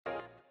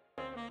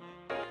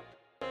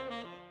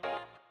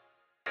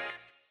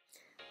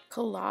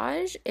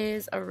Collage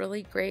is a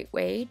really great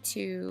way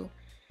to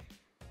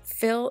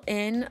fill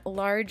in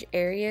large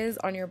areas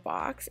on your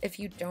box if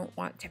you don't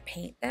want to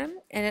paint them,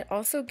 and it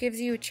also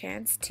gives you a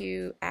chance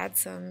to add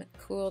some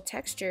cool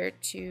texture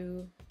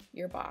to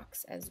your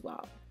box as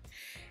well.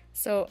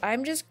 So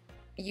I'm just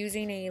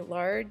using a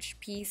large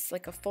piece,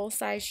 like a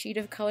full-size sheet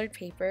of colored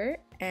paper,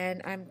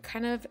 and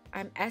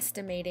I'm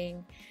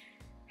estimating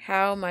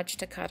how much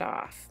to cut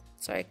off.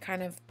 So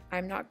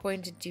I'm not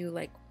going to do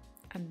like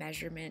a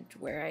measurement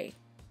where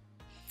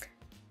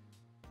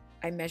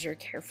I measure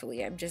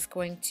carefully. I'm just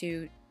going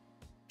to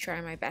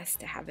try my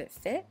best to have it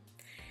fit.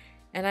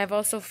 And I've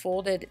also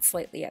folded it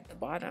slightly at the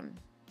bottom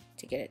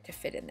to get it to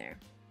fit in there.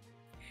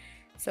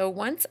 So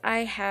once I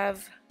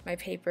have my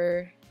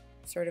paper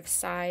sort of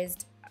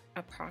sized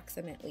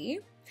approximately,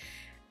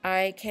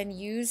 I can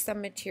use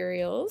some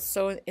materials.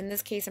 So in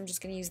this case, I'm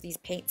just going to use these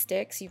paint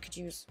sticks. You could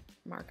use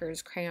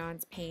markers,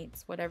 crayons,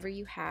 paints, whatever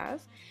you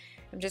have.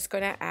 I'm just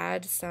going to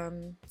add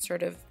some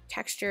sort of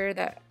texture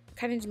that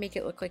kind of to make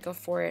it look like a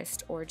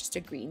forest or just a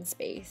green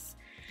space.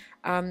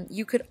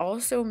 You could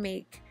also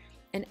make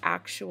an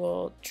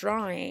actual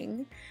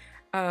drawing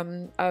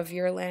of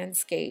your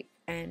landscape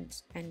and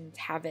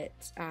have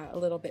it a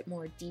little bit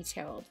more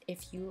detailed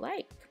if you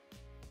like.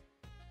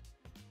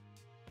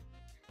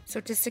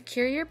 So to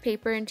secure your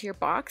paper into your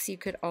box, you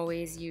could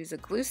always use a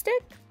glue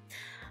stick.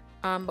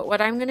 But what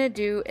I'm going to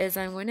do is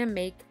I'm going to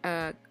make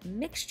a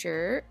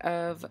mixture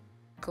of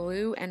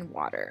glue and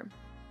water.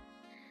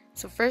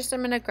 So first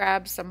I'm going to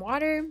grab some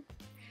water,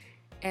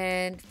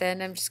 and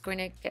then I'm just going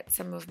to get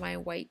some of my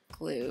white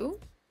glue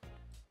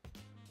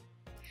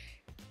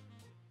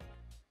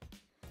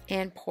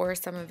and pour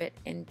some of it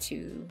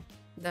into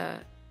the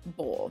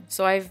bowl.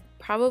 So I've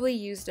probably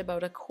used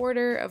about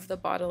 1/4 of the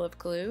bottle of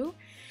glue,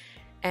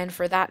 and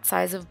for that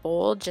size of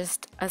bowl,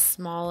 just a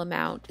small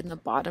amount in the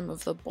bottom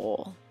of the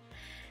bowl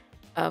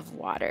of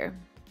water.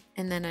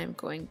 And then I'm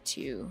going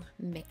to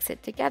mix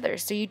it together.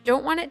 So you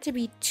don't want it to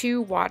be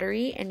too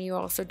watery, and you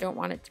also don't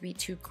want it to be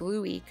too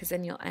gluey, because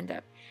then you'll end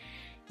up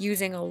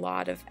using a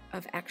lot of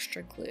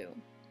extra glue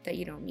that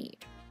you don't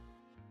need.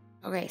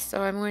 Okay,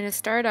 so I'm going to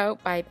start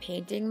out by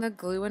painting the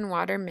glue and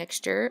water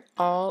mixture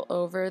all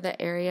over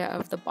the area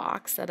of the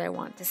box that I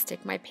want to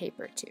stick my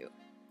paper to.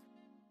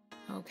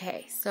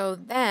 Okay, so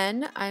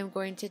then I'm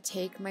going to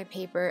take my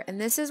paper,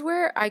 and this is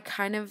where I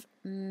kind of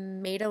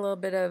made a little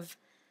bit of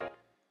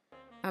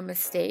a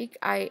mistake.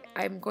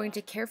 I'm going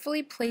to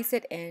carefully place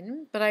it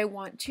in, but I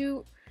want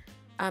to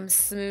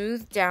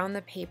smooth down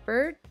the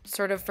paper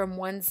sort of from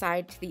one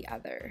side to the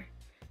other.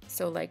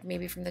 So like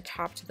maybe from the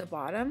top to the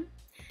bottom,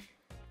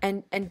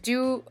 and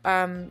do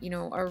you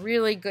know, a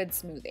really good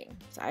smoothing.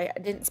 So I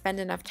didn't spend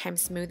enough time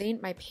smoothing.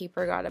 My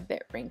paper got a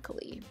bit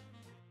wrinkly.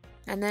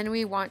 And then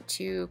we want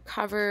to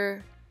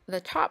cover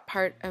the top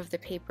part of the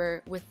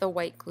paper with the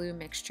white glue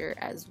mixture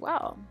as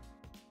well.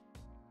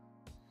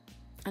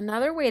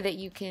 Another way that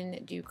you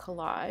can do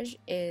collage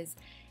is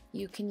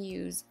you can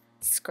use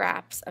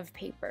scraps of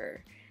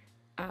paper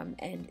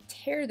and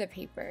tear the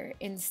paper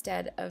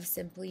instead of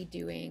simply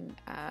doing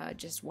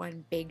just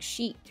one big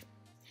sheet.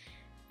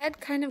 That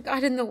kind of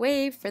got in the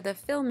way for the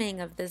filming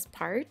of this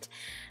part,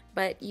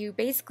 but you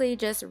basically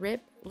just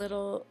rip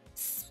little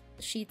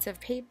sheets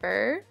of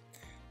paper.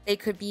 They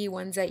could be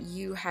ones that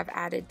you have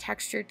added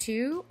texture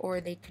to,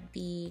 or they could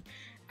be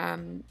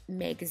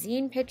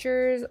magazine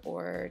pictures,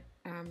 or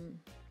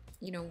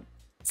you know,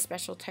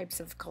 special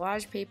types of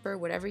collage paper,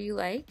 whatever you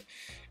like.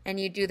 And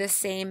you do the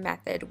same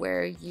method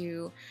where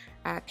you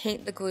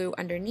paint the glue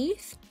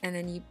underneath, and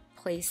then you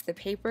place the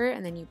paper,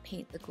 and then you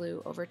paint the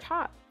glue over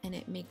top, and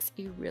it makes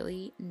a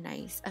really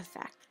nice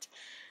effect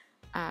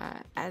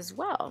as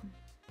well.